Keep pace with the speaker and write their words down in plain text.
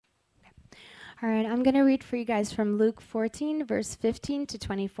All right, I'm going to read for you guys from Luke 14, verse 15 to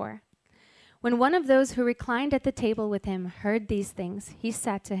 24. When one of those who reclined at the table with him heard these things, he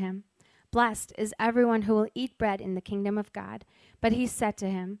said to him, "Blessed is everyone who will eat bread in the kingdom of God." But he said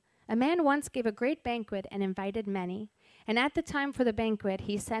to him, "A man once gave a great banquet and invited many. And at the time for the banquet,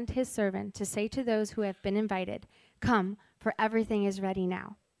 he sent his servant to say to those who have been invited, 'Come, for everything is ready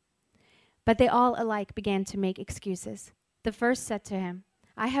now.' But they all alike began to make excuses. The first said to him,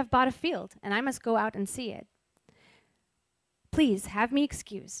 'I have bought a field, and I must go out and see it. Please have me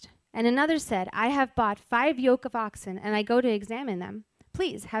excused.' And another said, 'I have bought 5 yoke of oxen, and I go to examine them.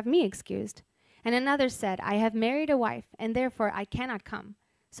 Please have me excused.' And another said, 'I have married a wife, and therefore I cannot come.'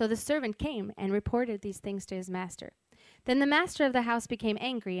 So the servant came and reported these things to his master. Then the master of the house became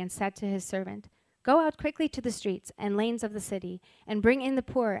angry and said to his servant, 'Go out quickly to the streets and lanes of the city, and bring in the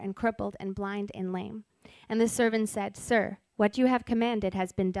poor and crippled and blind and lame.' And the servant said, 'Sir, what you have commanded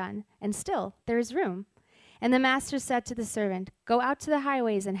has been done, and still there is room.' And the master said to the servant, 'Go out to the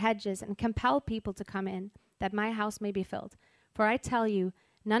highways and hedges and compel people to come in, that my house may be filled. For I tell you,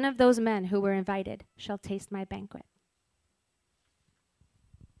 none of those men who were invited shall taste my banquet.'"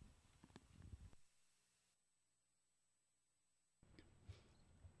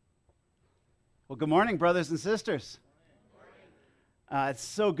 Well, good morning, brothers and sisters. It's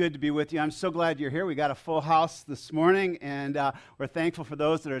so good to be with you. I'm so glad you're here. We got a full house this morning, and we're thankful for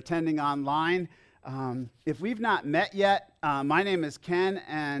those that are attending online. If we've not met yet, my name is Ken,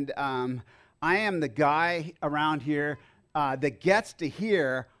 and I am the guy around here that gets to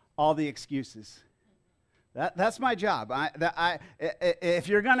hear all the excuses. That's my job. If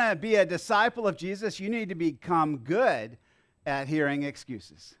you're going to be a disciple of Jesus, you need to become good at hearing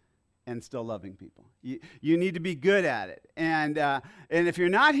excuses and still loving people. You need to be good at it. And if you're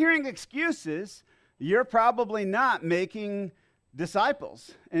not hearing excuses, you're probably not making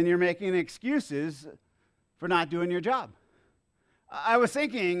disciples, and you're making excuses for not doing your job. I was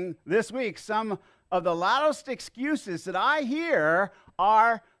thinking this week, some of the loudest excuses that I hear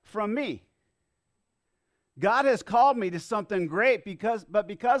are from me. God has called me to something great, because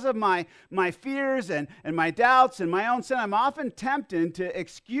of my fears and my doubts and my own sin, I'm often tempted to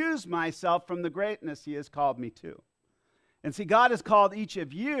excuse myself from the greatness He has called me to. And see, God has called each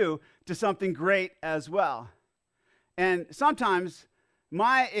of you to something great as well. And sometimes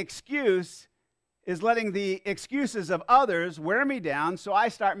my excuse is letting the excuses of others wear me down, so I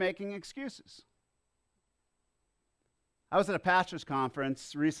start making excuses. I was at a pastor's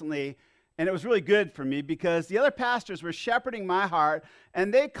conference recently, and it was really good for me because the other pastors were shepherding my heart,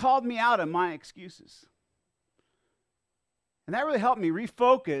 and they called me out on my excuses. And that really helped me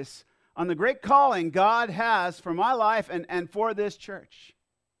refocus on the great calling God has for my life and for this church.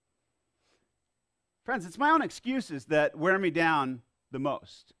 Friends, it's my own excuses that wear me down the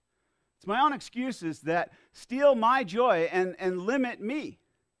most. It's my own excuses that steal my joy and limit me.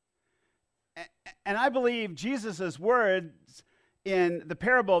 And I believe Jesus' words in the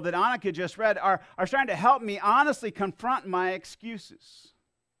parable that Annika just read are trying to help me honestly confront my excuses.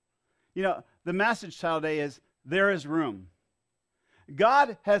 You know, the message today is, there is room.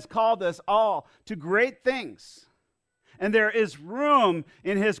 God has called us all to great things, and there is room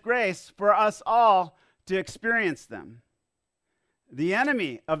in His grace for us all to experience them. The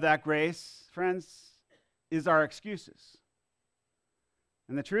enemy of that grace, friends, is our excuses.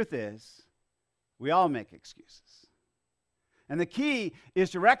 And the truth is, we all make excuses. And the key is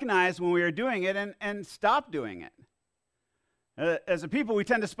to recognize when we are doing it and stop doing it. As a people, we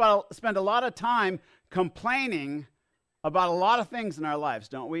tend to spend a lot of time complaining about a lot of things in our lives,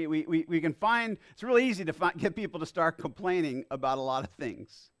 don't we? We can find, it's really easy to get people to start complaining about a lot of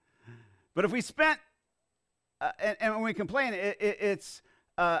things. But if we spent, and when we complain, it's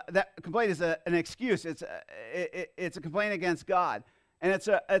that complaint is an excuse. It's a complaint against God. And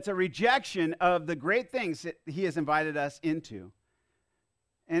it's a rejection of the great things that He has invited us into.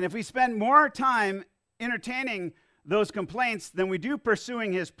 And if we spend more time entertaining those complaints than we do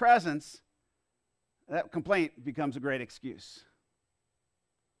pursuing His presence, that complaint becomes a great excuse.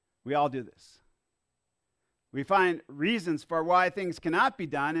 We all do this. We find reasons for why things cannot be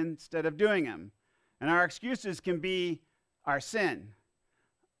done instead of doing them. And our excuses can be our sin.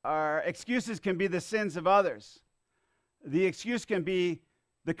 Our excuses can be the sins of others. The excuse can be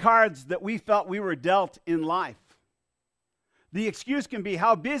the cards that we felt we were dealt in life. The excuse can be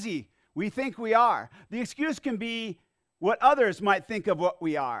how busy we think we are. The excuse can be what others might think of what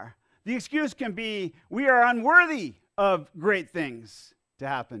we are. The excuse can be we are unworthy of great things to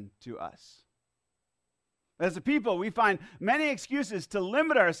happen to us. As a people, we find many excuses to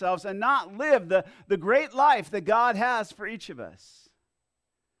limit ourselves and not live the great life that God has for each of us.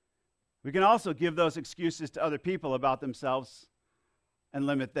 We can also give those excuses to other people about themselves and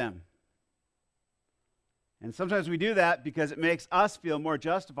limit them. And sometimes we do that because it makes us feel more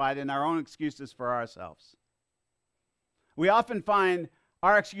justified in our own excuses for ourselves. We often find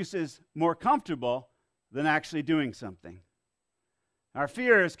our excuses more comfortable than actually doing something. Our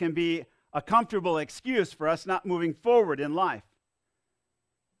fears can be a comfortable excuse for us not moving forward in life.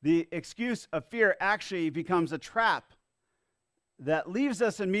 The excuse of fear actually becomes a trap that leaves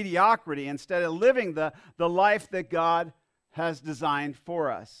us in mediocrity instead of living the life that God has designed for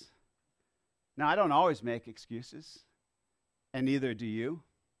us. Now, I don't always make excuses, and neither do you.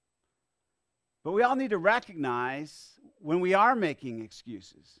 But we all need to recognize when we are making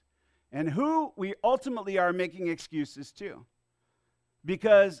excuses and who we ultimately are making excuses to.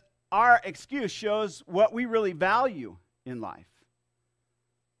 Because our excuse shows what we really value in life.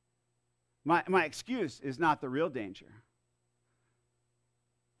 My excuse is not the real danger.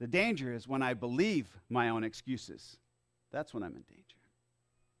 The danger is when I believe my own excuses. That's when I'm in danger.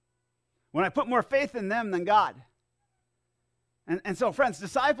 When I put more faith in them than God. And so, friends,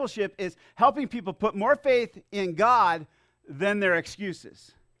 discipleship is helping people put more faith in God than their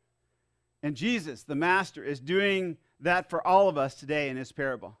excuses. And Jesus, the Master, is doing that for all of us today in his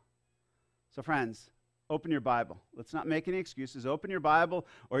parable. So, friends, open your Bible. Let's not make any excuses. Open your Bible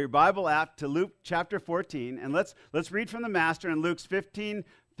or your Bible app to Luke chapter 14, and let's read from the Master in Luke's 15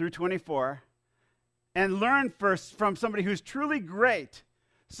 through 24, and learn first from somebody who's truly great,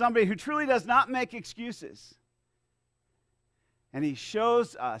 somebody who truly does not make excuses. And he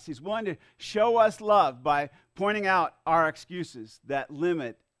shows us, he's willing to show us love by pointing out our excuses that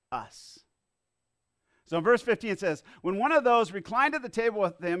limit us. So in verse 15 it says, when one of those reclined at the table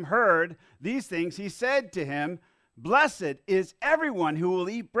with him heard these things, he said to him, blessed is everyone who will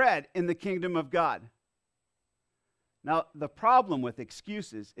eat bread in the kingdom of God. Now, the problem with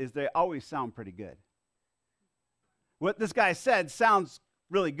excuses is they always sound pretty good. What this guy said sounds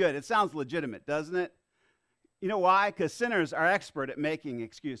really good. It sounds legitimate, doesn't it? You know why? Because sinners are expert at making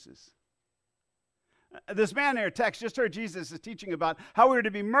excuses. This man in our text just heard Jesus is teaching about how we are to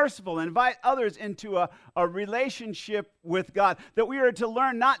be merciful and invite others into a relationship with God, that we are to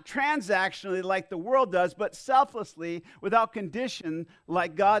learn not transactionally like the world does, but selflessly without condition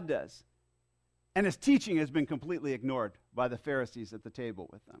like God does. And his teaching has been completely ignored by the Pharisees at the table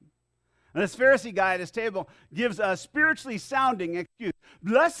with them. And this Pharisee guy at his table gives a spiritually sounding excuse.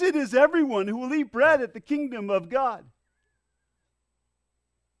 Blessed is everyone who will eat bread at the kingdom of God.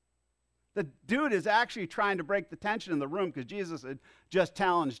 The dude is actually trying to break the tension in the room because Jesus had just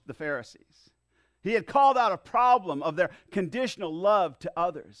challenged the Pharisees. He had called out a problem of their conditional love to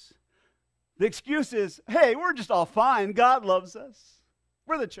others. The excuse is, hey, we're just all fine. God loves us.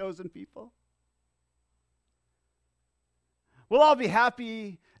 We're the chosen people. We'll all be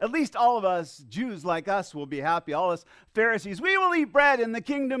happy. At least all of us Jews like us will be happy. All us Pharisees, we will eat bread in the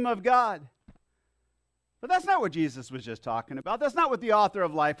kingdom of God. But that's not what Jesus was just talking about. That's not what the author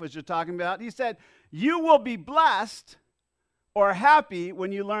of life was just talking about. He said, you will be blessed or happy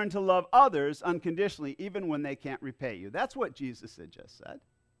when you learn to love others unconditionally, even when they can't repay you. That's what Jesus had just said.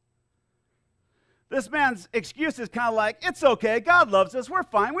 This man's excuse is kind of like, it's okay, God loves us, we're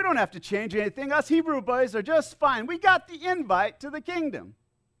fine, we don't have to change anything. Us Hebrew boys are just fine. We got the invite to the kingdom.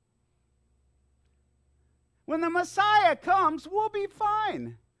 When the Messiah comes, we'll be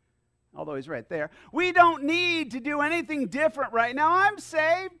fine. Although he's right there. We don't need to do anything different right now. I'm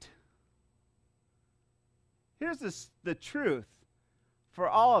saved. Here's the truth for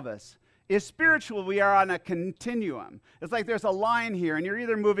all of us. Is spiritual, we are on a continuum. It's like there's a line here, and you're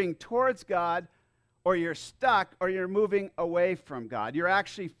either moving towards God, or you're stuck, or you're moving away from God. You're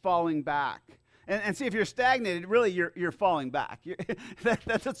actually falling back. And see, if you're stagnated, really you're falling back.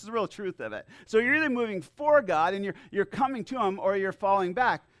 That's the real truth of it. So you're either moving for God, and you're coming to him, or you're falling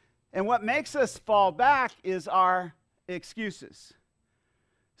back. And what makes us fall back is our excuses.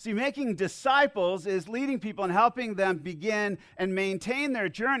 See, making disciples is leading people and helping them begin and maintain their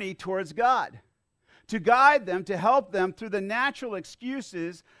journey towards God, to guide them, to help them through the natural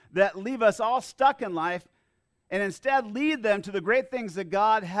excuses that leave us all stuck in life, and instead lead them to the great things that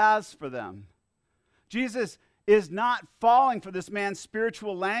God has for them. Jesus is not falling for this man's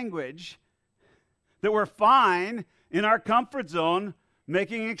spiritual language that we're fine in our comfort zone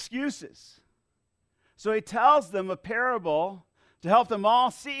making excuses. So he tells them a parable to help them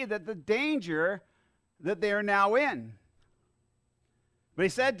all see that the danger that they are now in. But he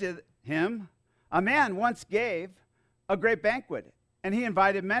said to him, a man once gave a great banquet, and he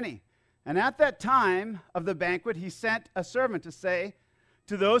invited many. And at that time of the banquet, he sent a servant to say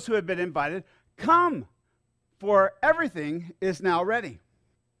to those who had been invited, come, for everything is now ready.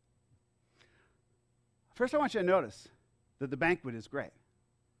 First, I want you to notice that the banquet is great.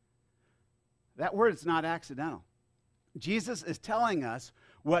 That word is not accidental. Jesus is telling us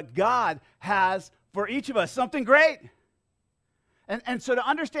what God has for each of us, something great. And so to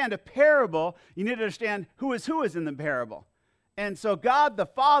understand a parable, you need to understand who is in the parable. And so God the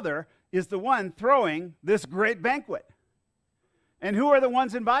Father is the one throwing this great banquet. And who are the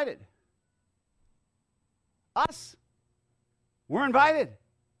ones invited? Us. We're invited.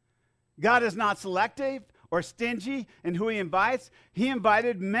 God is not selective or stingy in who he invites. He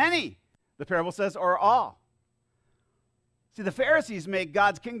invited many, the parable says, or all. See, the Pharisees make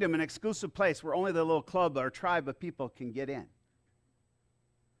God's kingdom an exclusive place where only the little club or tribe of people can get in.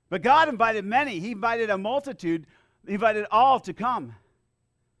 But God invited many. He invited a multitude. He invited all to come.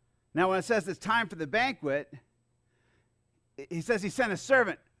 Now, when it says it's time for the banquet, he says he sent a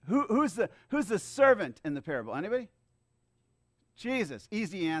servant. Who's the servant in the parable? Anybody? Jesus.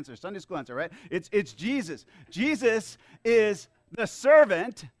 Easy answer. Sunday school answer, right? It's Jesus. Jesus is the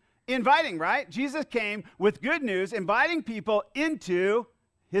servant inviting, right? Jesus came with good news, inviting people into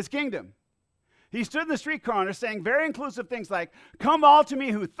his kingdom. He stood in the street corner saying very inclusive things like, "Come all to me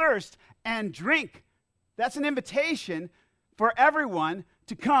who thirst and drink." That's an invitation for everyone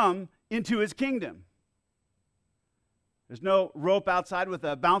to come into his kingdom. There's no rope outside with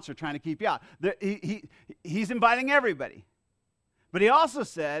a bouncer trying to keep you out. He's inviting everybody. But he also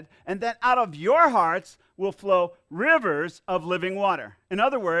said, and then out of your hearts will flow rivers of living water. In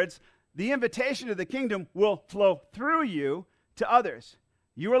other words, the invitation to the kingdom will flow through you to others.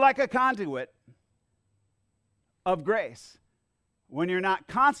 You are like a conduit of grace when you're not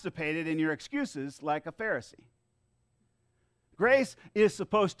constipated in your excuses like a Pharisee. Grace is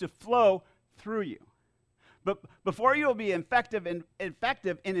supposed to flow through you. But before you will be effective in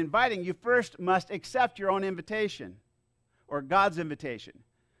inviting, you first must accept your own invitation or God's invitation.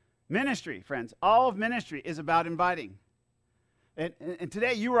 Ministry, friends, all of ministry is about inviting. And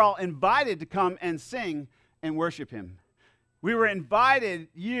today you were all invited to come and sing and worship him. We were invited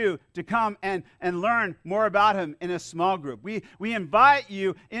you to come and learn more about him in a small group. We invite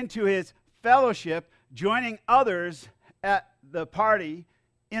you into his fellowship, joining others at the party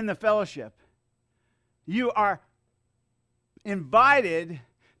in the fellowship. You are invited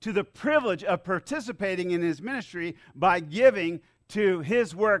to the privilege of participating in his ministry by giving to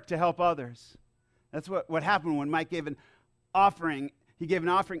his work to help others. That's what happened when Mike gave an offering. He gave an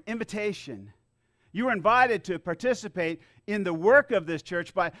offering invitation. You were invited to participate in the work of this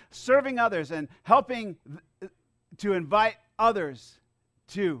church by serving others and helping to invite others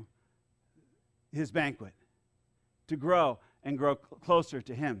to his banquet, to grow and grow closer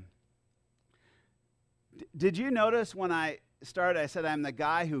to him. Did you notice when I started, I said I'm the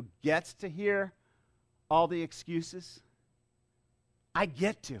guy who gets to hear all the excuses? I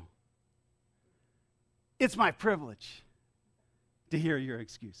get to. It's my privilege to hear your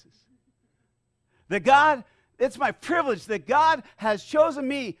excuses. It's my privilege that God has chosen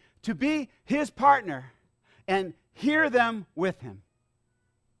me to be his partner and hear them with him.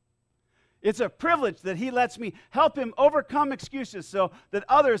 It's a privilege that he lets me help him overcome excuses so that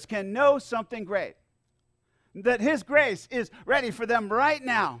others can know something great. That his grace is ready for them right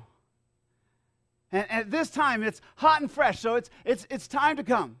now. And at this time, it's hot and fresh, so it's time to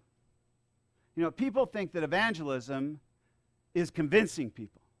come. You know, people think that evangelism is convincing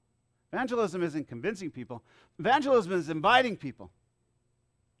people. Evangelism isn't convincing people. Evangelism is inviting people.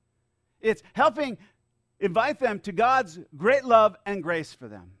 It's helping invite them to God's great love and grace for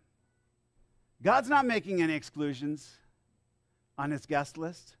them. God's not making any exclusions on his guest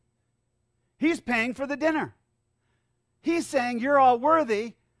list. He's paying for the dinner. He's saying, you're all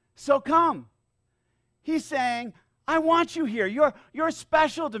worthy, so come. He's saying, I want you here. You're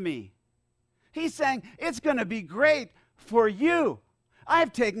special to me. He's saying, it's going to be great for you.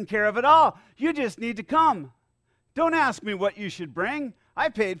 I've taken care of it all. You just need to come. Don't ask me what you should bring. I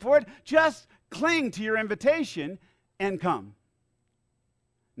paid for it. Just cling to your invitation and come.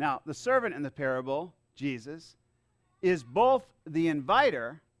 Now, the servant in the parable, Jesus, is both the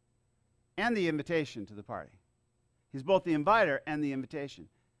inviter and the invitation to the party. He's both the inviter and the invitation.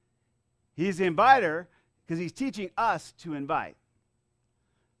 He's the inviter because he's teaching us to invite.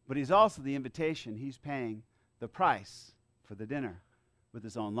 But he's also the invitation. He's paying the price for the dinner with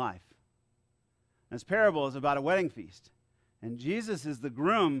his own life. This parable is about a wedding feast. And Jesus is the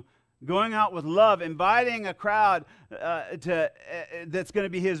groom going out with love, inviting a crowd that's going to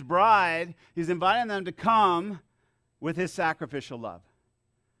be his bride. He's inviting them to come with his sacrificial love.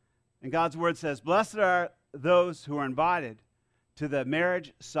 And God's word says, blessed are those who are invited to the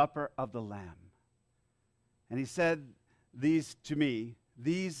marriage supper of the Lamb. And he said these to me,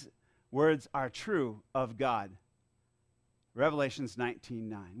 these words are true of God. Revelations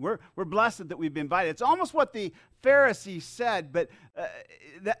 19:9. We're blessed that we've been invited. It's almost what the Pharisees said, but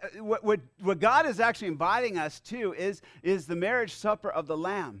what God is actually inviting us to is the marriage supper of the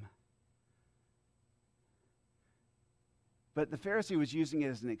Lamb. But the Pharisee was using it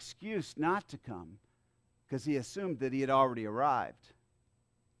as an excuse not to come because he assumed that he had already arrived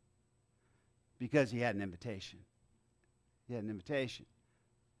because he had an invitation. He had an invitation.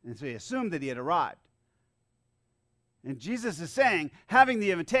 And so he assumed that he had arrived. And Jesus is saying having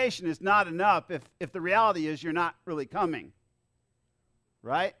the invitation is not enough if the reality is you're not really coming.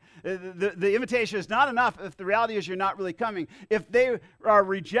 Right? The invitation is not enough if the reality is you're not really coming. If they are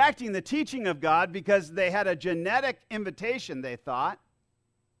rejecting the teaching of God because they had a genetic invitation, they thought.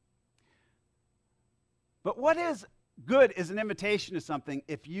 But what is good is an invitation to something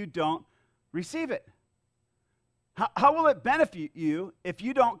if you don't receive it? How will it benefit you if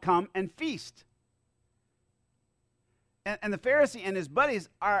you don't come and feast? And the Pharisee and his buddies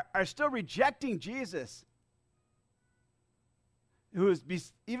are still rejecting Jesus, who is,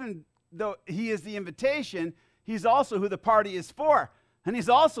 even though he is the invitation, he's also who the party is for, and he's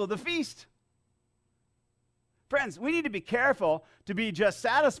also the feast. Friends, we need to be careful to be just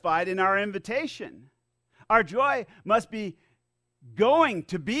satisfied in our invitation. Our joy must be going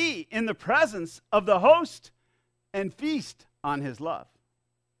to be in the presence of the host and feast on his love.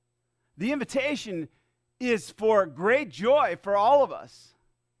 The invitation is for great joy for all of us.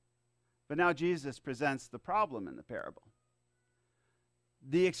 But now Jesus presents the problem in the parable.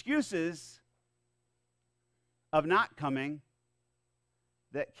 The excuses of not coming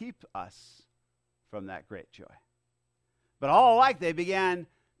that keep us from that great joy. But all alike they began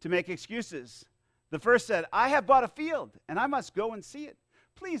to make excuses. The first said, I have bought a field, and I must go and see it.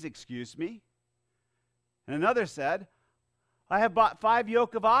 Please excuse me. And another said, I have bought 5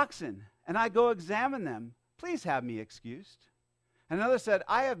 yoke of oxen, and I go examine them. Please have me excused. And another said,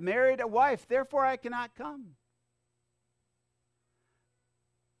 I have married a wife, therefore I cannot come.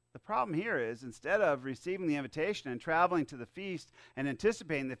 The problem here is, instead of receiving the invitation and traveling to the feast and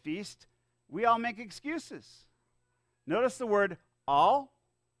anticipating the feast, we all make excuses. Notice the word all.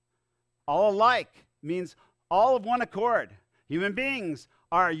 All alike means all of one accord. Human beings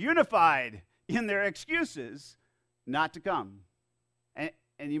are unified in their excuses not to come.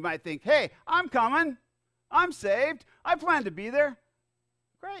 And you might think, hey, I'm coming. I'm saved. I plan to be there.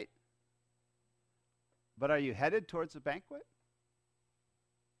 Great. But are you headed towards the banquet?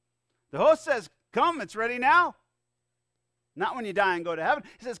 The host says, come, it's ready now. Not when you die and go to heaven.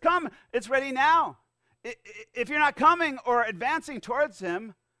 He says, come, it's ready now. If you're not coming or advancing towards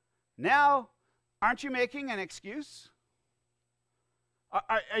him, now, aren't you making an excuse?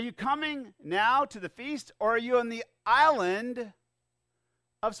 Are you coming now to the feast, or are you on the island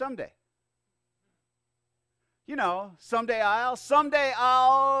of someday? You know, someday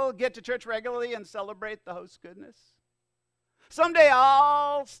I'll get to church regularly and celebrate the host's goodness. Someday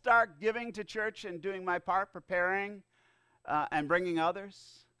I'll start giving to church and doing my part, preparing and bringing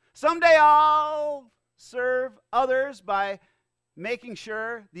others. Someday I'll serve others by making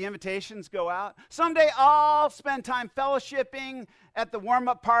sure the invitations go out. Someday I'll spend time fellowshipping at the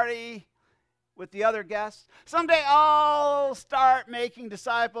warm-up party with the other guests. Someday I'll start making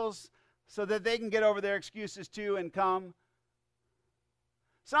disciples so that they can get over their excuses too and come.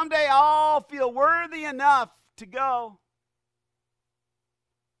 Someday I'll feel worthy enough to go.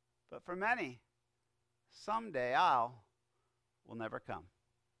 But for many, someday will never come.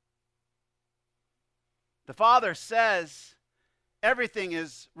 The Father says, everything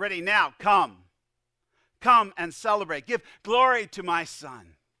is ready now. Come. Come and celebrate. Give glory to my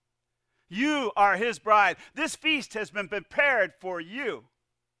Son. You are his bride. This feast has been prepared for you.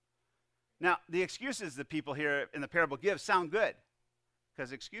 Now, the excuses that people here in the parable give sound good,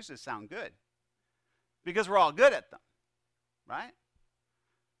 because excuses sound good, because we're all good at them, right?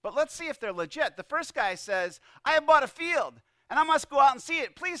 But let's see if they're legit. The first guy says, I have bought a field, and I must go out and see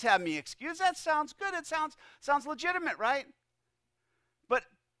it. Please have me excused. That sounds good. It sounds legitimate, right? But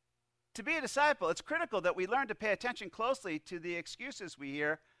to be a disciple, it's critical that we learn to pay attention closely to the excuses we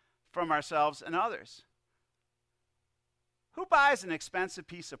hear from ourselves and others. Who buys an expensive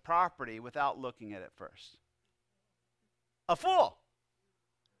piece of property without looking at it first? A fool.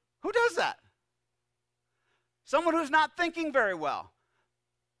 Who does that? Someone who's not thinking very well.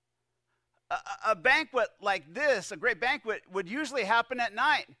 A banquet like this, a great banquet, would usually happen at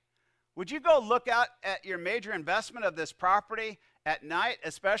night. Would you go look out at your major investment of this property at night,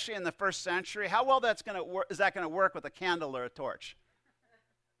 especially in the first century? How well is that going to work with a candle or a torch?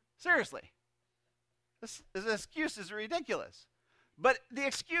 This excuse is ridiculous. But the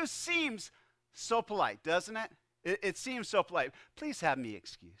excuse seems so polite, doesn't it? It seems so polite. Please have me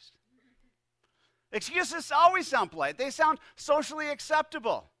excused. Excuses always sound polite. They sound socially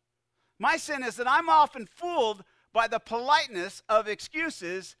acceptable. My sin is that I'm often fooled by the politeness of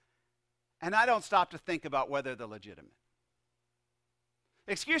excuses, and I don't stop to think about whether they're legitimate.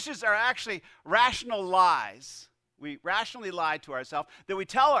 Excuses are actually rational lies. We rationally lie to ourselves that we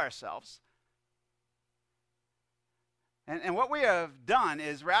tell ourselves. And what we have done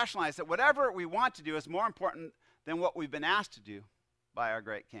is rationalize that whatever we want to do is more important than what we've been asked to do by our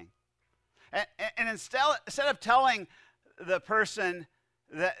great King. And instead of telling the person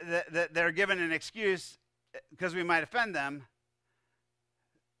that they're given an excuse because we might offend them,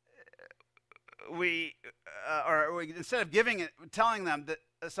 instead of telling them that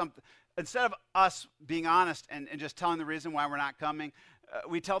something, instead of us being honest and just telling the reason why we're not coming,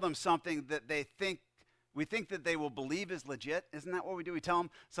 we tell them something that we think that they will believe is legit. Isn't that what we do? We tell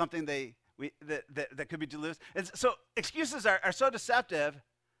them something that could be delusive. And so excuses are so deceptive.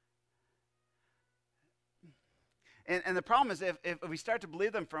 And the problem is if we start to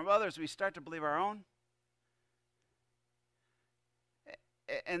believe them from others, we start to believe our own.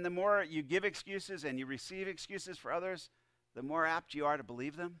 And the more you give excuses and you receive excuses for others, the more apt you are to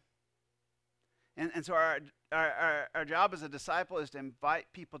believe them. And so our job as a disciple is to invite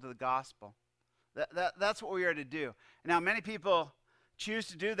people to the gospel. That's what we are to do. Now, many people choose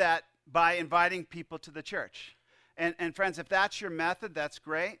to do that by inviting people to the church. And friends, if that's your method, that's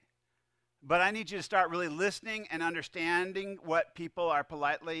great. But I need you to start really listening and understanding what people are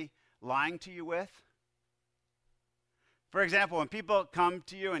politely lying to you with. For example, when people come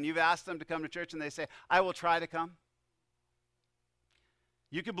to you and you've asked them to come to church and they say, I will try to come.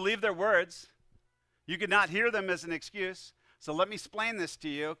 You could believe their words. You could not hear them as an excuse. So let me explain this to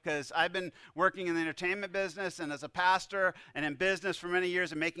you, because I've been working in the entertainment business and as a pastor and in business for many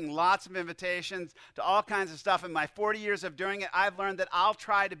years and making lots of invitations to all kinds of stuff. In my 40 years of doing it, I've learned that I'll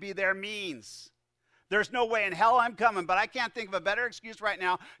try to be their means. There's no way in hell I'm coming, but I can't think of a better excuse right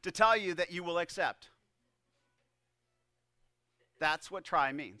now to tell you that you will accept. That's what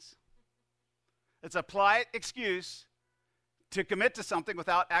try means. It's a polite excuse to commit to something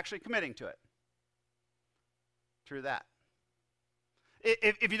without actually committing to it. True that.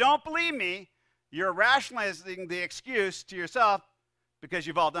 If you don't believe me, you're rationalizing the excuse to yourself because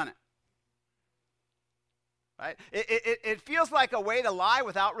you've all done it. Right? It feels like a way to lie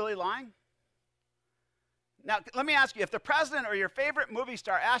without really lying. Now, let me ask you, if the president or your favorite movie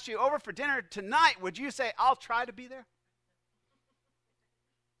star asked you over for dinner tonight, would you say, I'll try to be there?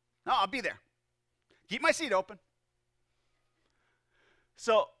 No, I'll be there. Keep my seat open.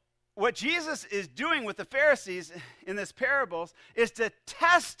 So, what Jesus is doing with the Pharisees in this parables is to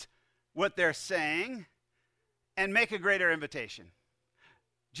test what they're saying and make a greater invitation.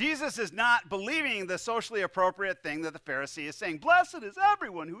 Jesus is not believing the socially appropriate thing that the Pharisee is saying. Blessed is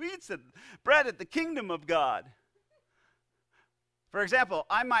everyone who eats bread at the kingdom of God. For example,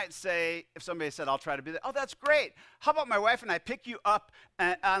 I might say, if somebody said, I'll try to be there, oh, that's great. How about my wife and I pick you up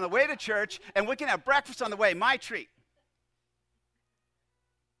on the way to church and we can have breakfast on the way, my treat.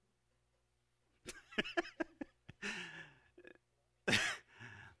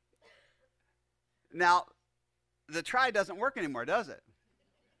 Now, the try doesn't work anymore, does it?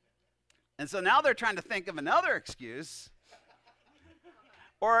 And so now they're trying to think of another excuse,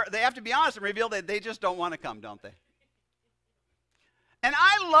 or they have to be honest and reveal that they just don't want to come, don't they? And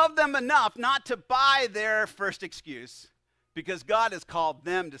I love them enough not to buy their first excuse, because God has called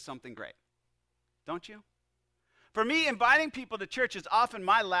them to something great. Don't you? For me, inviting people to church is often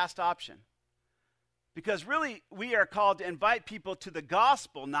my last option. Because really, we are called to invite people to the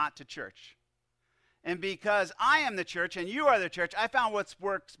gospel, not to church. And because I am the church and you are the church, I found what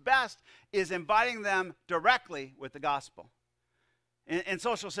works best is inviting them directly with the gospel. In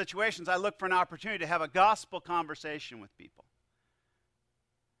social situations, I look for an opportunity to have a gospel conversation with people.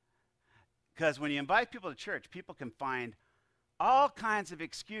 Because when you invite people to church, people can find all kinds of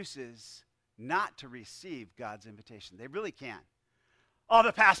excuses not to receive God's invitation. They really can. Oh,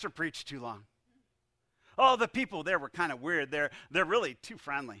 the pastor preached too long. Oh, the people there were kind of weird. They're really too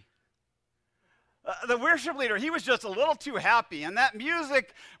friendly. The worship leader, he was just a little too happy, and that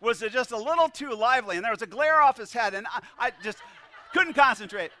music was just a little too lively, and there was a glare off his head, and I just couldn't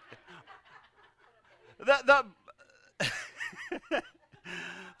concentrate.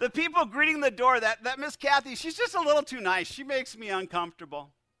 The people greeting the door, that Miss Kathy, she's just a little too nice. She makes me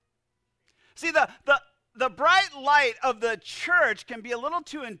uncomfortable. See, the bright light of the church can be a little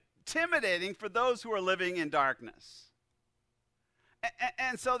too intimidating for those who are living in darkness.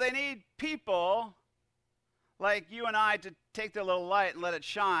 And so they need people like you and I take their little light and let it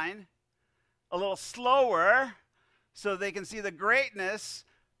shine a little slower so they can see the greatness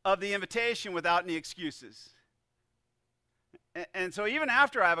of the invitation without any excuses. And so even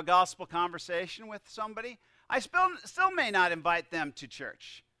after I have a gospel conversation with somebody, I still may not invite them to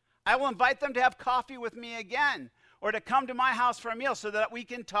church. I will invite them to have coffee with me again or to come to my house for a meal so that we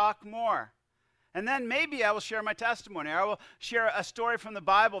can talk more. And then maybe I will share my testimony, or I will share a story from the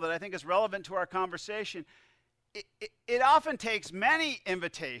Bible that I think is relevant to our conversation. It often takes many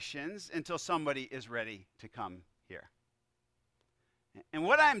invitations until somebody is ready to come here. And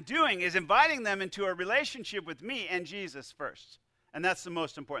what I'm doing is inviting them into a relationship with me and Jesus first. And that's the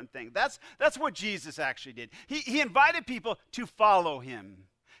most important thing. That's what Jesus actually did. He invited people to follow him.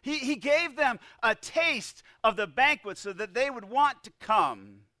 He gave them a taste of the banquet so that they would want to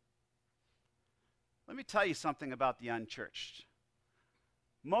come. Let me tell you something about the unchurched.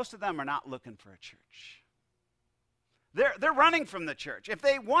 Most of them are not looking for a church. They're running from the church. If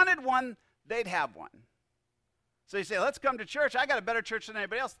they wanted one, they'd have one. So you say, let's come to church. I got a better church than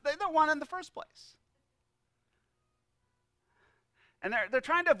anybody else. They don't want it in the first place. And they're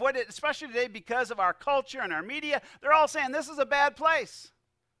trying to avoid it, especially today because of our culture and our media. They're all saying this is a bad place.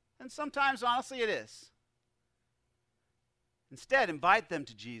 And sometimes, honestly, it is. Instead, invite them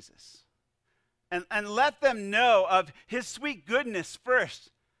to Jesus. And let them know of his sweet goodness first.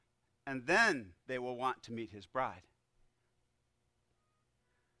 And then they will want to meet his bride.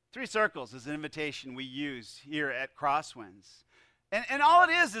 3 circles is an invitation we use here at Crosswinds. And all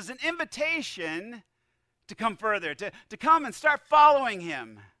it is an invitation to come further, to come and start following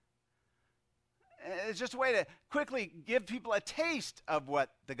him. It's just a way to quickly give people a taste of what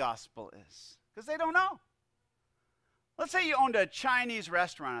the gospel is, because they don't know. Let's say you owned a Chinese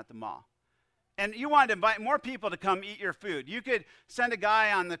restaurant at the mall, and you wanted to invite more people to come eat your food. You could send a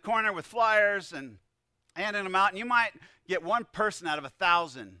guy on the corner with flyers and handing them out, and you might get 1 person out of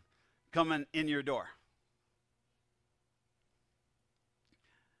 1,000 coming in your door.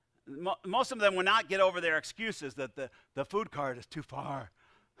 Most of them will not get over their excuses that the food cart is too far.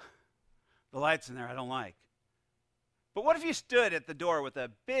 The lights in there I don't like. But what if you stood at the door with a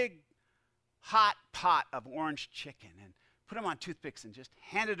big hot pot of orange chicken and put them on toothpicks and just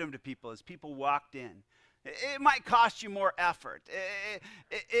handed them to people as people walked in? It might cost you more effort.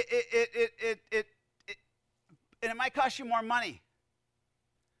 And it might cost you more money.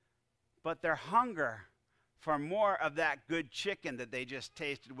 But their hunger for more of that good chicken that they just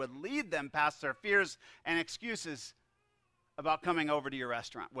tasted would lead them past their fears and excuses about coming over to your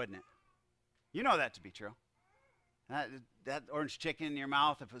restaurant, wouldn't it? You know that to be true. That orange chicken in your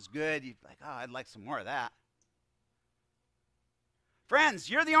mouth, if it was good, you'd be like, oh, I'd like some more of that. Friends,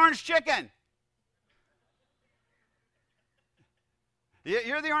 you're the orange chicken.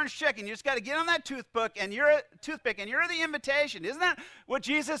 You're the orange chicken. You just got to get on that toothpick, and you're the invitation. Isn't that what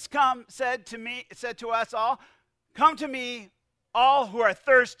Jesus said to us all? Come to me, all who are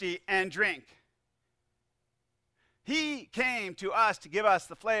thirsty, and drink. He came to us to give us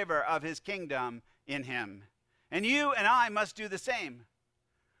the flavor of his kingdom in him. And you and I must do the same.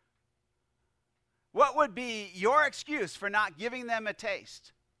 What would be your excuse for not giving them a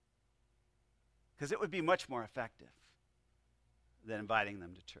taste? Because it would be much more effective than inviting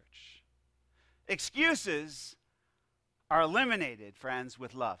them to church. Excuses are eliminated, friends,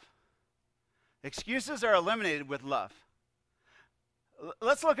 with love. Excuses are eliminated with love.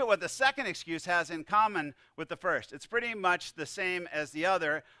 Let's look at what the second excuse has in common with the first. It's pretty much the same as the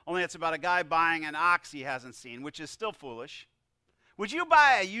other, only it's about a guy buying an ox he hasn't seen, which is still foolish. Would you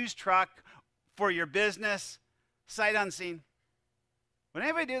buy a used truck for your business, sight unseen? Would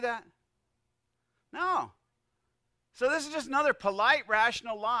anybody do that? No. So this is just another polite,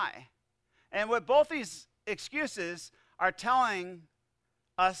 rational lie. And what both these excuses are telling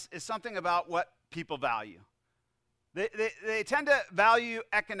us is something about what people value. They tend to value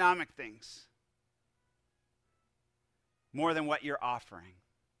economic things more than what you're offering.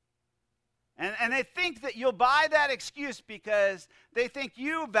 And they think that you'll buy that excuse because they think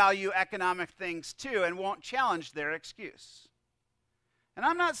you value economic things too and won't challenge their excuse. And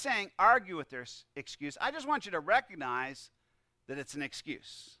I'm not saying argue with their excuse. I just want you to recognize that it's an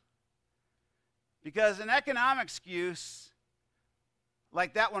excuse. Because an economic excuse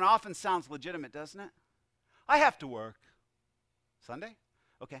like that one often sounds legitimate, doesn't it? I have to work. Sunday?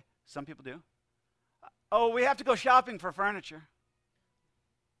 Okay, some people do. Oh, we have to go shopping for furniture.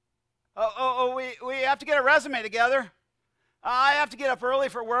 We have to get a resume together. I have to get up early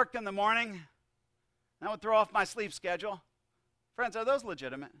for work in the morning. That would throw off my sleep schedule. Friends, are those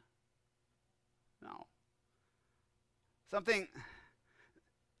legitimate? No.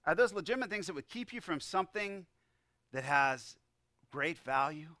 Are those legitimate things that would keep you from something that has great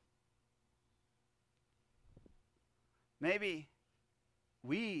value? Maybe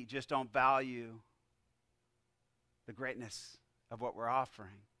we just don't value the greatness of what we're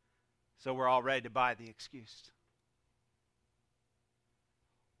offering, so we're all ready to buy the excuse.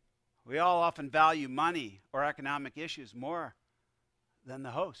 We all often value money or economic issues more than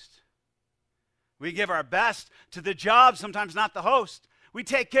the host. We give our best to the job, sometimes not the host. We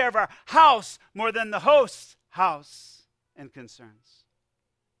take care of our house more than the host's house and concerns.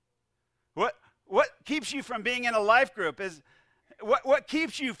 What keeps you from being in a life group is what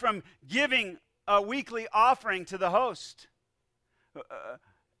keeps you from giving a weekly offering to the host?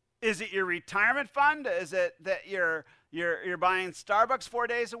 Is it your retirement fund? Is it that you're buying Starbucks 4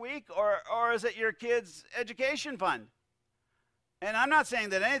 days a week, or is it your kids' education fund? And I'm not saying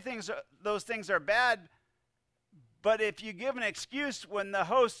that those things are bad, but if you give an excuse when the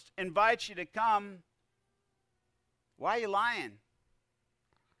host invites you to come, why are you lying?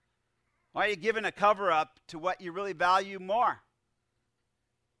 Why are you giving a cover-up to what you really value more?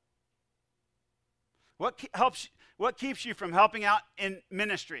 What keeps you from helping out in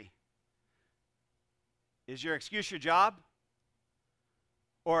ministry? Is your excuse your job?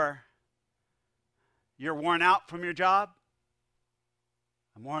 Or you're worn out from your job?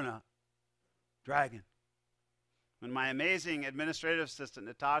 I'm worn out. Dragging. When my amazing administrative assistant,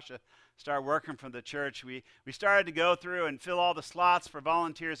 Natasha, started working for the church, we started to go through and fill all the slots for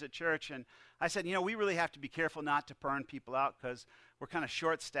volunteers at church. And I said, we really have to be careful not to burn people out because we're kind of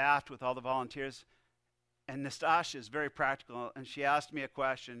short-staffed with all the volunteers. And Natasha is very practical, and she asked me a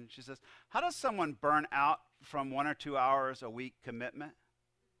question. She says, how does someone burn out from 1 or 2 hours a week commitment?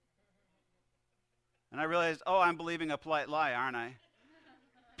 And I realized, I'm believing a polite lie, aren't I?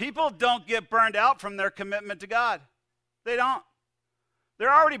 People don't get burned out from their commitment to God. They don't.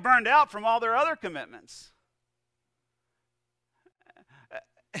 They're already burned out from all their other commitments.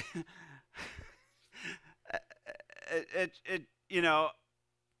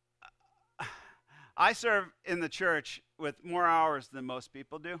 I serve in the church with more hours than most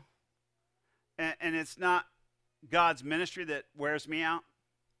people do. And it's not God's ministry that wears me out.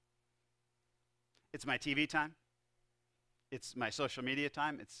 It's my TV time. It's my social media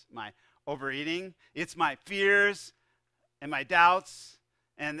time. It's my overeating. It's my fears and my doubts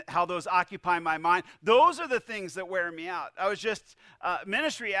and how those occupy my mind. Those are the things that wear me out.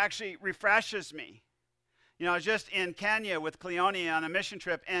 Ministry actually refreshes me. I was just in Kenya with Cleone on a mission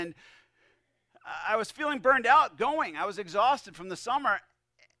trip, and I was feeling burned out going. I was exhausted from the summer.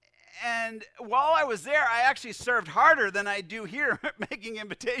 And while I was there, I actually served harder than I do here, making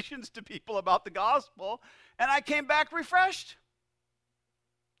invitations to people about the gospel. And I came back refreshed.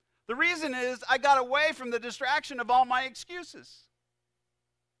 The reason is I got away from the distraction of all my excuses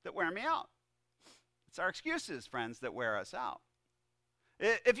that wear me out. It's our excuses, friends, that wear us out.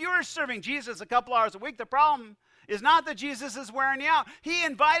 If you were serving Jesus a couple hours a week, the problem is not that Jesus is wearing you out. He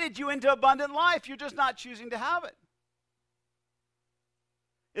invited you into abundant life. You're just not choosing to have it.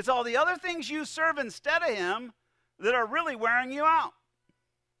 It's all the other things you serve instead of him that are really wearing you out.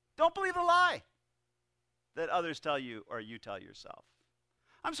 Don't believe the lie that others tell you or you tell yourself.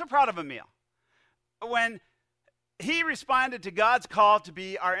 I'm so proud of Emil. When he responded to God's call to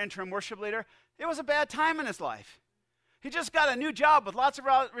be our interim worship leader, it was a bad time in his life. He just got a new job with lots of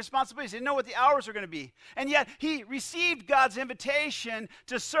responsibilities. He didn't know what the hours were going to be. And yet he received God's invitation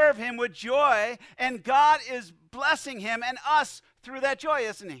to serve him with joy, and God is blessing him and us through that joy,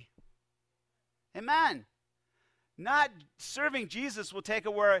 isn't he? Amen. Not serving Jesus will take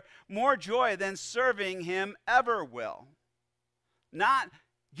away more joy than serving him ever will. Not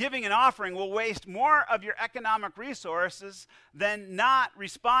giving an offering will waste more of your economic resources than not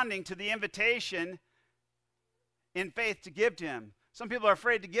responding to the invitation in faith to give to him. Some people are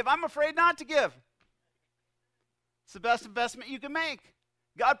afraid to give. I'm afraid not to give. It's the best investment you can make.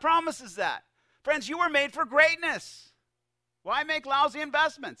 God promises that. Friends, you were made for greatness. Why make lousy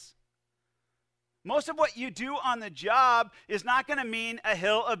investments? Most of what you do on the job is not going to mean a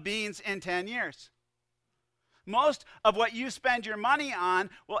hill of beans in 10 years. Most of what you spend your money on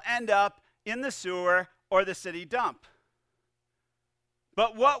will end up in the sewer or the city dump.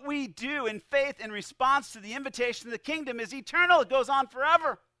 But what we do in faith in response to the invitation of the kingdom is eternal. It goes on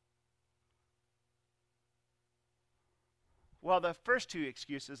forever. Well, the first two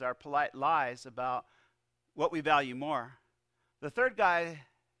excuses are polite lies about what we value more. The third guy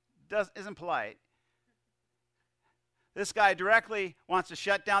isn't polite. This guy directly wants to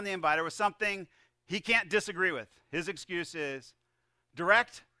shut down the inviter with something he can't disagree with. His excuse is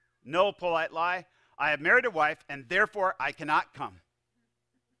direct, no polite lie. I have married a wife, and therefore I cannot come.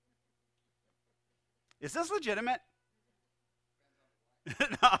 Is this legitimate?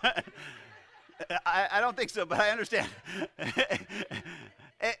 No, I don't think so, but I understand.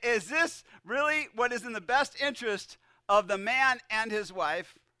 Is this really what is in the best interest of the man and his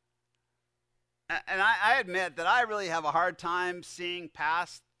wife? And I admit that I really have a hard time seeing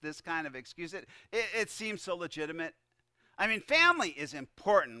past this kind of excuse. It seems so legitimate. I mean, family is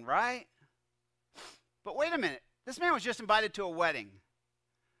important, right? But wait a minute. This man was just invited to a wedding.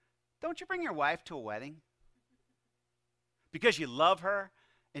 Don't you bring your wife to a wedding? Because you love her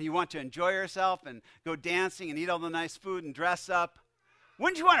and you want to enjoy yourself and go dancing and eat all the nice food and dress up.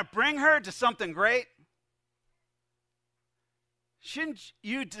 Wouldn't you want to bring her to something great? Shouldn't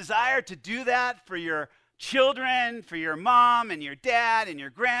you desire to do that for your children, for your mom and your dad and your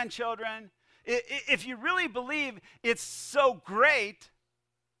grandchildren? If you really believe it's so great,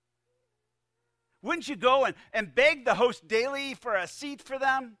 wouldn't you go and beg the host daily for a seat for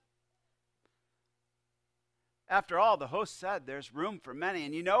them? After all, the host said there's room for many,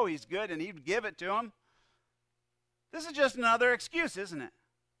 and you know he's good and he'd give it to them. This is just another excuse, isn't it?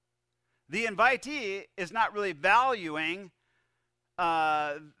 The invitee is not really valuing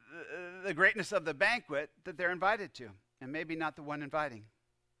the greatness of the banquet that they're invited to, and maybe not the one inviting.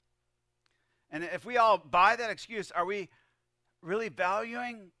 And if we all buy that excuse, are we really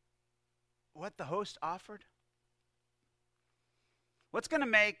valuing what the host offered? What's going to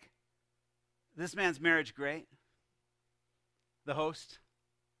make this man's marriage great? The host?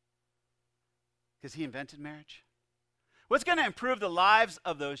 Because he invented marriage? What's going to improve the lives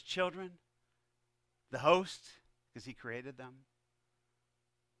of those children? The host? Because he created them?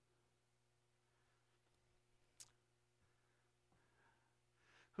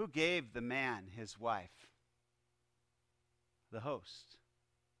 Who gave the man his wife? The host.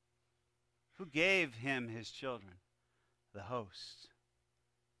 Who gave him his children? The host.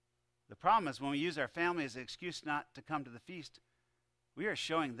 The problem is when we use our family as an excuse not to come to the feast, we are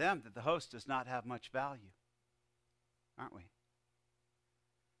showing them that the host does not have much value, aren't we?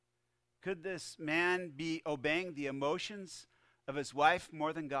 Could this man be obeying the emotions of his wife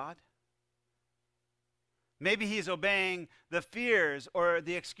more than God? Maybe he's obeying the fears or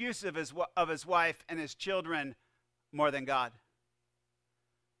the excuses of his wife and his children more than God.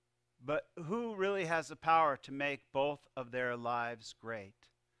 But who really has the power to make both of their lives great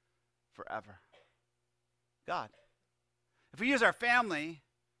forever? God. If we use our family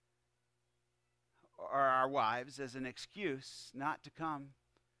or our wives as an excuse not to come,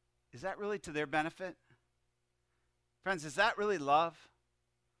 is that really to their benefit? Friends, is that really love?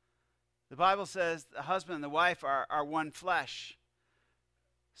 The Bible says the husband and the wife are one flesh.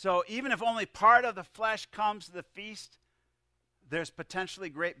 So even if only part of the flesh comes to the feast, there's potentially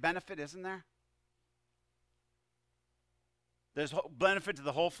great benefit, isn't there? There's benefit to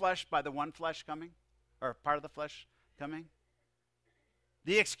the whole flesh by the one flesh coming, or part of the flesh coming.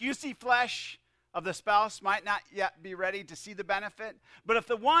 The excusey flesh of the spouse might not yet be ready to see the benefit, but if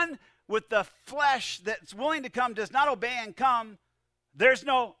the one with the flesh that's willing to come does not obey and come, there's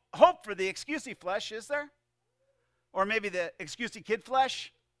no hope for the excusey flesh, is there? Or maybe the excusey kid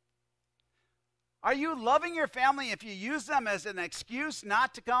flesh? Are you loving your family if you use them as an excuse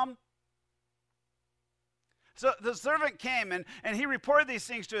not to come? So the servant came and he reported these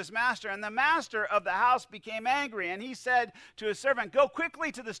things to his master, and the master of the house became angry, and he said to his servant, "Go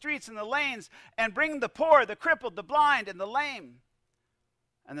quickly to the streets and the lanes and bring the poor, the crippled, the blind, and the lame."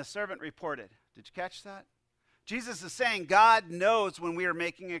 And the servant reported. Did you catch that? Jesus is saying God knows when we are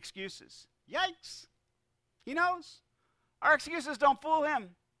making excuses. Yikes. He knows. Our excuses don't fool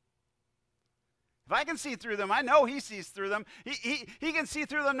him. If I can see through them, I know he sees through them. He can see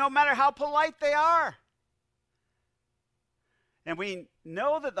through them no matter how polite they are. And we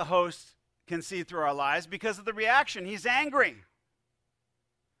know that the host can see through our lies because of the reaction. He's angry.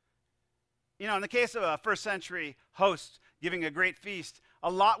 You know, in the case of a first century host giving a great feast, a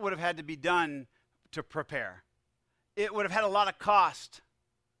lot would have had to be done to prepare. It would have had a lot of cost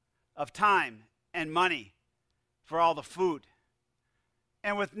of time and money for all the food.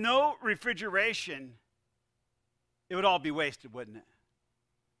 And with no refrigeration, it would all be wasted, wouldn't it?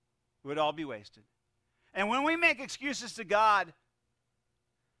 It would all be wasted. And when we make excuses to God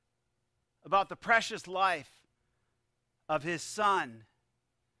about the precious life of his son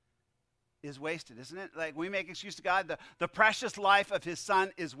is wasted, isn't it? Like we make excuses to God, the precious life of his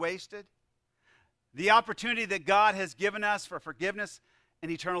son is wasted. The opportunity that God has given us for forgiveness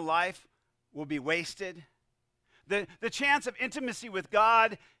and eternal life will be wasted. The chance of intimacy with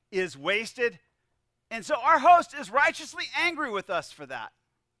God is wasted. And so our host is righteously angry with us for that.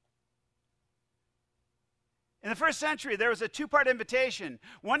 In the first century, there was a two-part invitation.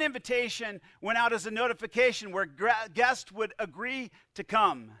 One invitation went out as a notification where guests would agree to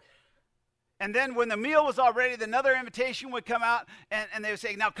come. And then when the meal was all ready, another invitation would come out, and they would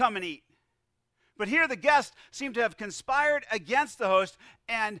say, now come and eat. But here the guests seem to have conspired against the host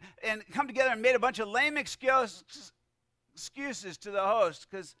and come together and made a bunch of lame excuses to the host.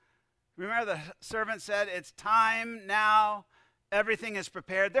 Because remember the servant said, it's time now. Everything is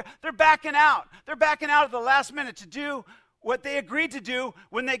prepared. They're backing out. They're backing out at the last minute to do what they agreed to do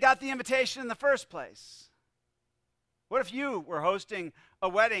when they got the invitation in the first place. What if you were hosting a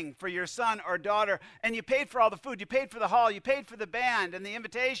wedding for your son or daughter and you paid for all the food, you paid for the hall, you paid for the band and the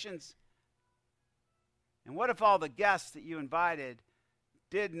invitations? And what if all the guests that you invited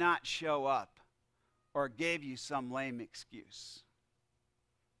did not show up or gave you some lame excuse?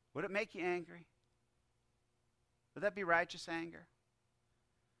 Would it make you angry? Would that be righteous anger?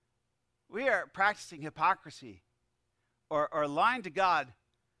 We are practicing hypocrisy or lying to God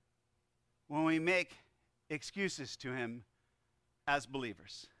when we make excuses to him as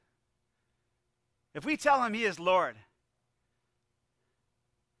believers. If we tell him he is Lord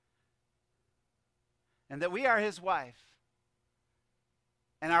and that we are his wife,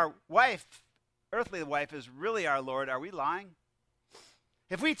 and our wife, earthly wife, is really our Lord, are we lying?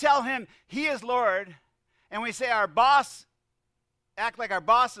 If we tell him he is Lord and we say our boss, act like our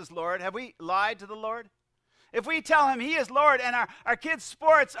boss is Lord, have we lied to the Lord? If we tell him he is Lord and our kids'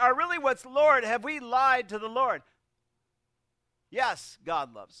 sports are really what's Lord, have we lied to the Lord? Yes,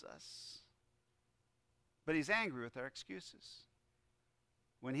 God loves us. But he's angry with our excuses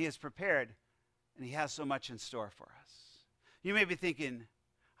when he is prepared and he has so much in store for us. You may be thinking,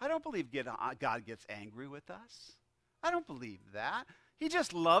 I don't believe God gets angry with us. I don't believe that. He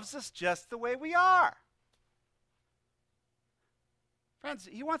just loves us just the way we are. Friends,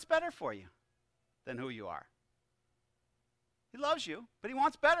 he wants better for you than who you are. He loves you, but he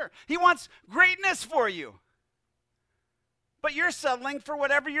wants better. He wants greatness for you. But you're settling for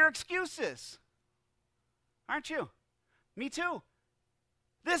whatever your excuse is. Aren't you? Me too.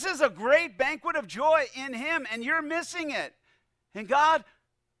 This is a great banquet of joy in him, and you're missing it. And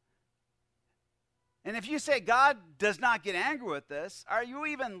if you say God does not get angry with this, are you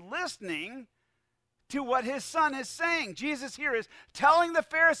even listening to what his son is saying? Jesus here is telling the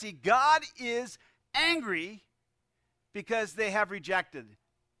Pharisee God is angry because they have rejected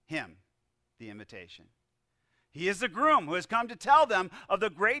him, the invitation. He is the groom who has come to tell them of the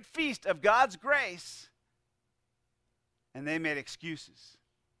great feast of God's grace, and they made excuses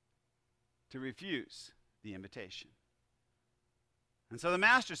to refuse the invitation. And so the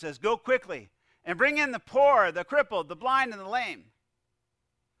master says, go quickly and bring in the poor, the crippled, the blind, and the lame.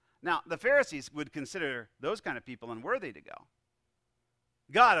 Now, the Pharisees would consider those kind of people unworthy to go.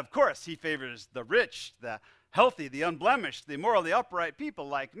 God, of course, he favors the rich, the healthy, the unblemished, the morally upright people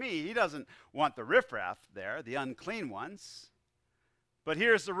like me. He doesn't want the riffraff there, the unclean ones. But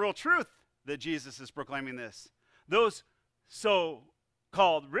here's the real truth that Jesus is proclaiming this. Those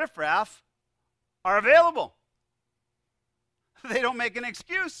so-called riffraff are available. They don't make an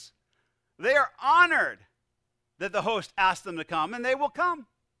excuse. They are honored that the host asked them to come, and they will come.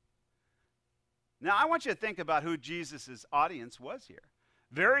 Now, I want you to think about who Jesus' audience was here.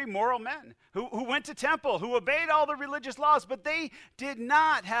 Very moral men who went to temple, who obeyed all the religious laws, but they did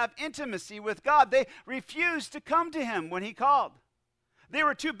not have intimacy with God. They refused to come to him when he called. They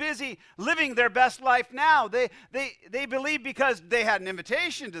were too busy living their best life now. They believed because they had an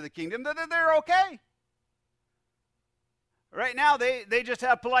invitation to the kingdom that they're okay. Right now, they just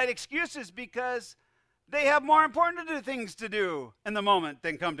have polite excuses because they have more important things to do in the moment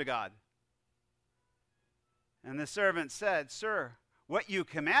than come to God. And the servant said, Sir, what you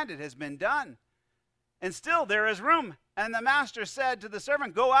commanded has been done, and still there is room. And the master said to the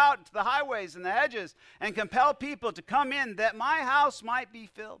servant, Go out to the highways and the hedges and compel people to come in that my house might be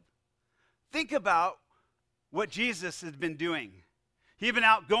filled. Think about what Jesus has been doing. He'd been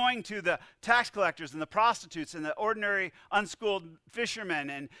out going to the tax collectors and the prostitutes and the ordinary unschooled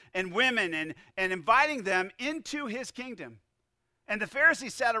fishermen and women and inviting them into his kingdom. And the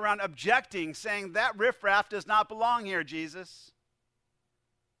Pharisees sat around objecting, saying, that riffraff does not belong here, Jesus.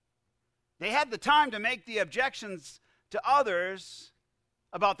 They had the time to make the objections to others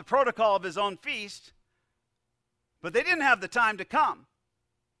about the protocol of his own feast, but they didn't have the time to come.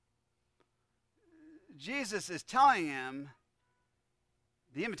 Jesus is telling him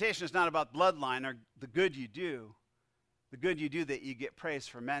the invitation is not about bloodline or the good you do that you get praise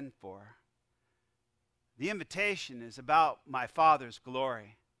for men for. The invitation is about my Father's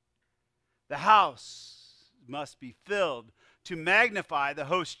glory. The house must be filled to magnify the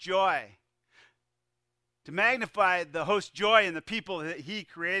host's joy. to magnify the host's joy in the people that he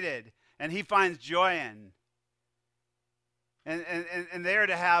created and he finds joy in. And they are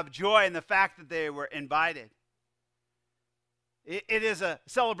to have joy in the fact that they were invited. It is a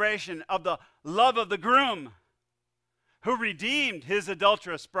celebration of the love of the groom who redeemed his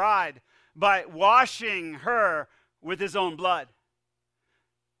adulterous bride by washing her with his own blood.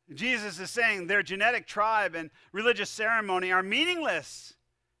 Jesus is saying their genetic tribe and religious ceremony are meaningless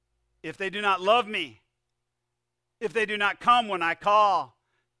if they do not love me, if they do not come when I call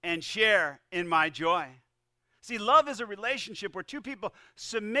and share in my joy. See, love is a relationship where two people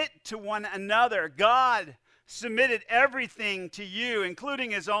submit to one another. God submitted everything to you,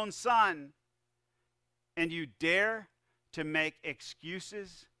 including his own son, and you dare to make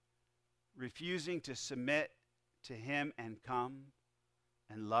excuses, refusing to submit to him and come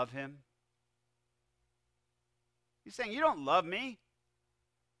and love him? He's saying, you don't love me.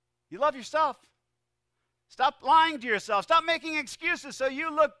 You love yourself. Stop lying to yourself. Stop making excuses so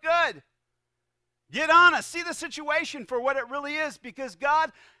you look good. Get honest. See the situation for what it really is, because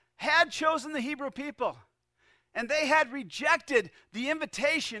God had chosen the Hebrew people, and they had rejected the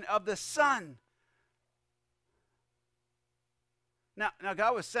invitation of the Son. Now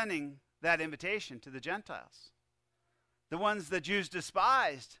God was sending that invitation to the Gentiles, the ones the Jews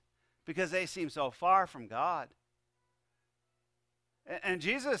despised because they seemed so far from God. And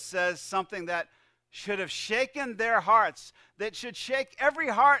Jesus says something that should have shaken their hearts, that should shake every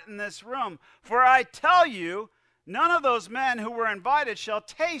heart in this room. For I tell you, none of those men who were invited shall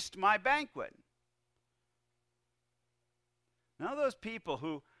taste my banquet. None of those people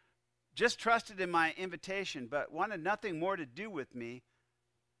who just trusted in my invitation but wanted nothing more to do with me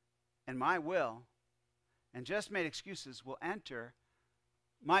and my will and just made excuses will enter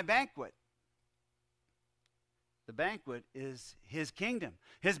my banquet. The banquet is his kingdom.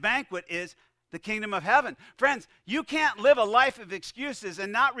 His banquet is the kingdom of heaven. Friends, you can't live a life of excuses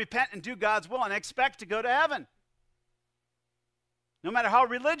and not repent and do God's will and expect to go to heaven. No matter how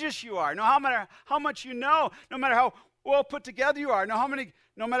religious you are, no matter how much you know, no matter how well put together you are, no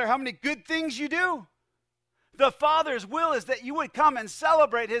matter how many good things you do. The Father's will is that you would come and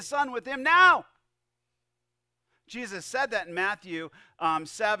celebrate his Son with him now. Jesus said that in Matthew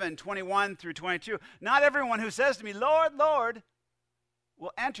 7:21 through 22. Not everyone who says to me, Lord, Lord,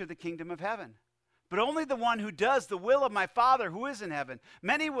 will enter the kingdom of heaven, but only the one who does the will of my Father who is in heaven.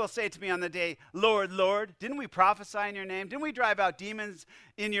 Many will say to me on the day, Lord, Lord, didn't we prophesy in your name? Didn't we drive out demons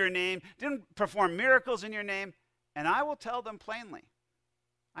in your name? Didn't we perform miracles in your name? And I will tell them plainly,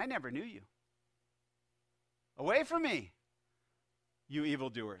 I never knew you. Away from me, you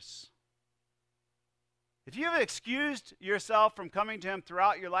evildoers. If you have excused yourself from coming to him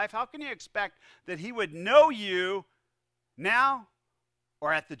throughout your life, how can you expect that he would know you now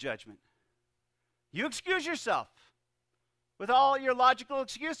or at the judgment? You excuse yourself with all your logical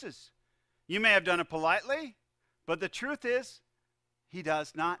excuses. You may have done it politely, but the truth is, he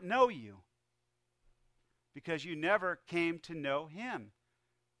does not know you because you never came to know him.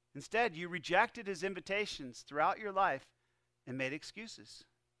 Instead, you rejected his invitations throughout your life and made excuses.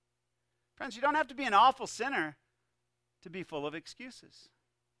 Friends, you don't have to be an awful sinner to be full of excuses.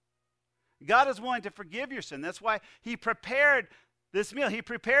 God is willing to forgive your sin. That's why he prepared this meal. He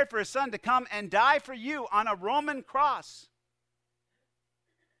prepared for his Son to come and die for you on a Roman cross.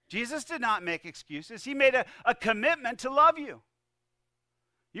 Jesus did not make excuses. He made a commitment to love you.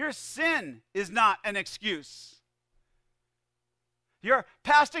 Your sin is not an excuse. Your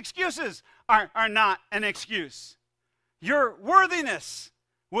past excuses are not an excuse. Your worthiness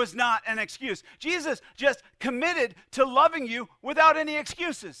was not an excuse. Jesus just committed to loving you without any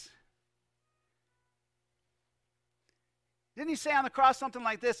excuses. Didn't he say on the cross something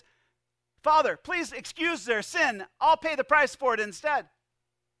like this? Father, please excuse their sin. I'll pay the price for it instead.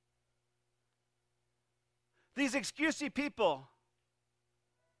 These excusey people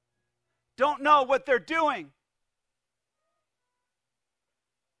don't know what they're doing.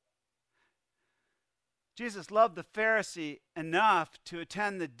 Jesus loved the Pharisee enough to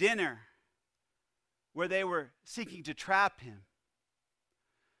attend the dinner where they were seeking to trap him,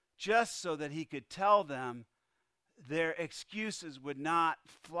 just so that he could tell them their excuses would not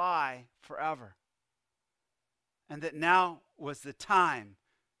fly forever, and that now was the time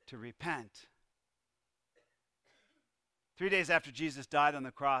to repent. 3 days after Jesus died on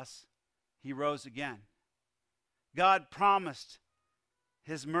the cross, he rose again. God promised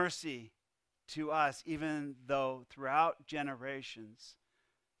his mercy to us, even though throughout generations,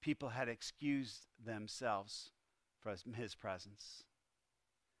 people had excused themselves from his presence.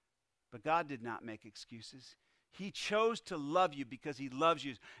 But God did not make excuses. He chose to love you because he loves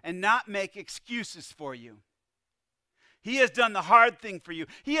you and not make excuses for you. He has done the hard thing for you.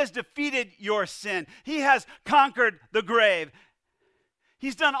 He has defeated your sin. He has conquered the grave.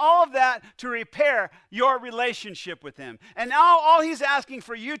 He's done all of that to repair your relationship with him. And now all he's asking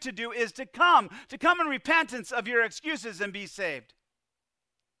for you to do is to come in repentance of your excuses and be saved.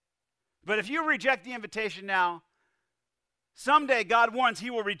 But if you reject the invitation now, someday God warns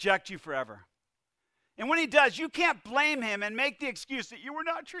he will reject you forever. And when he does, you can't blame him and make the excuse that you were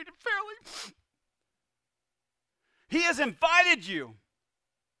not treated fairly. He has invited you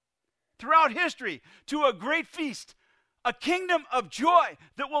throughout history to a great feast, a kingdom of joy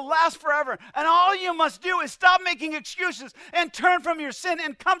that will last forever. And all you must do is stop making excuses and turn from your sin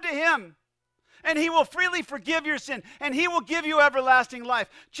and come to him. And he will freely forgive your sin, and he will give you everlasting life.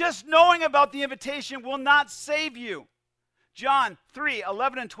 Just knowing about the invitation will not save you. John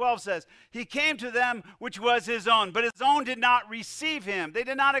 3:11-12 says, he came to them which was his own, but his own did not receive him. They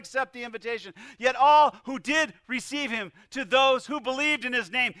did not accept the invitation. Yet all who did receive him, to those who believed in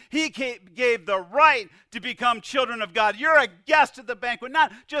his name, he gave the right to become children of God. You're a guest at the banquet,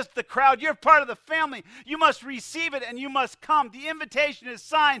 not just the crowd. You're part of the family. You must receive it and you must come. The invitation is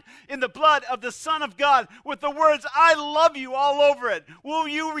signed in the blood of the Son of God with the words, I love you, all over it. Will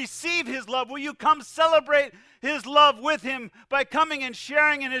you receive his love? Will you come celebrate his love with him by coming and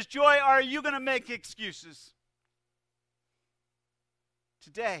sharing in his joy? Or are you going to make excuses?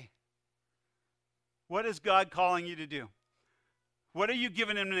 Today, what is God calling you to do? What are you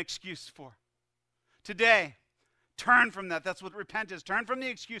giving him an excuse for? Today, turn from that. That's what repent is. Turn from the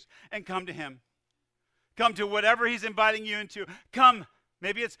excuse and come to him. Come to whatever he's inviting you into. Come.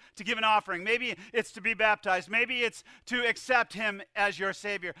 Maybe it's to give an offering. Maybe it's to be baptized. Maybe it's to accept him as your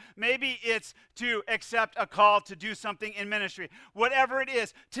Savior. Maybe it's to accept a call to do something in ministry. Whatever it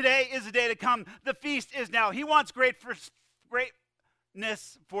is, today is the day to come. The feast is now. He wants greatness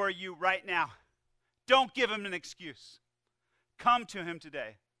for you right now. Don't give him an excuse. Come to him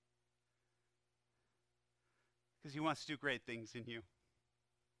today. Because he wants to do great things in you.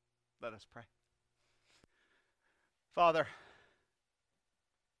 Let us pray. Father,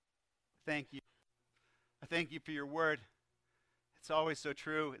 thank you. I thank you for your word. It's always so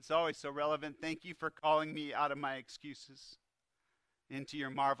true. It's always so relevant. Thank you for calling me out of my excuses into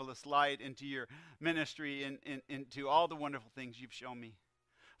your marvelous light, into your ministry, into all the wonderful things you've shown me.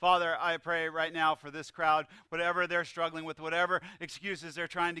 Father, I pray right now for this crowd, whatever they're struggling with, whatever excuses they're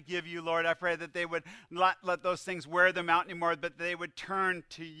trying to give you, Lord, I pray that they would not let those things wear them out anymore, but they would turn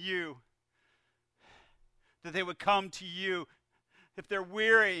to you, that they would come to you. If they're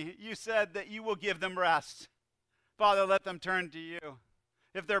weary, you said that you will give them rest. Father, let them turn to you.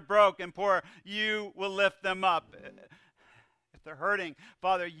 If they're broke and poor, you will lift them up. If they're hurting,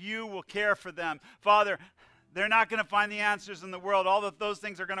 Father, you will care for them. Father, they're not going to find the answers in the world. All of those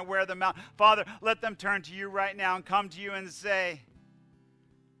things are going to wear them out. Father, let them turn to you right now and come to you and say,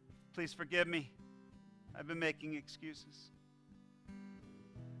 please forgive me. I've been making excuses.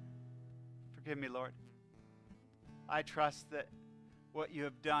 Forgive me, Lord. I trust that what you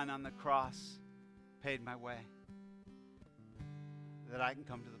have done on the cross paid my way, that I can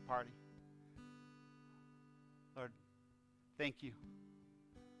come to the party. Lord, thank you.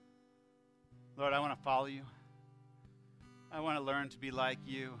 Lord, I want to follow you. I want to learn to be like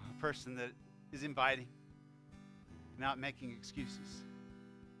you, a person that is inviting, not making excuses.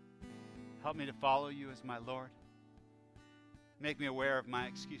 Help me to follow you as my Lord. Make me aware of my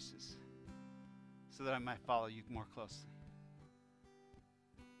excuses so that I might follow you more closely.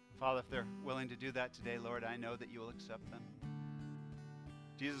 Father, if they're willing to do that today, Lord, I know that you will accept them.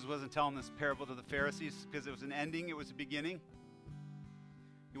 Jesus wasn't telling this parable to the Pharisees because it was an ending, it was a beginning.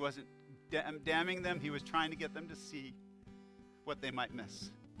 He wasn't damning them. He was trying to get them to see what they might miss.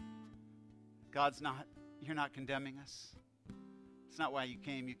 You're not condemning us. It's not why you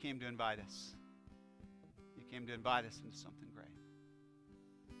came. You came to invite us. You came to invite us into something great.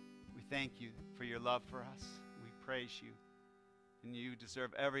 We thank you for your love for us. We praise you. And you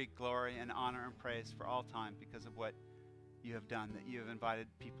deserve every glory and honor and praise for all time because of what you have done, that you have invited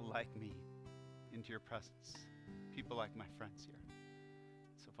people like me into your presence, people like my friends here.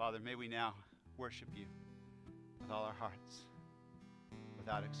 So, Father, may we now worship you with all our hearts,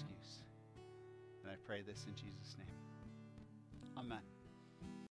 without excuse. And I pray this in Jesus' name. Amen.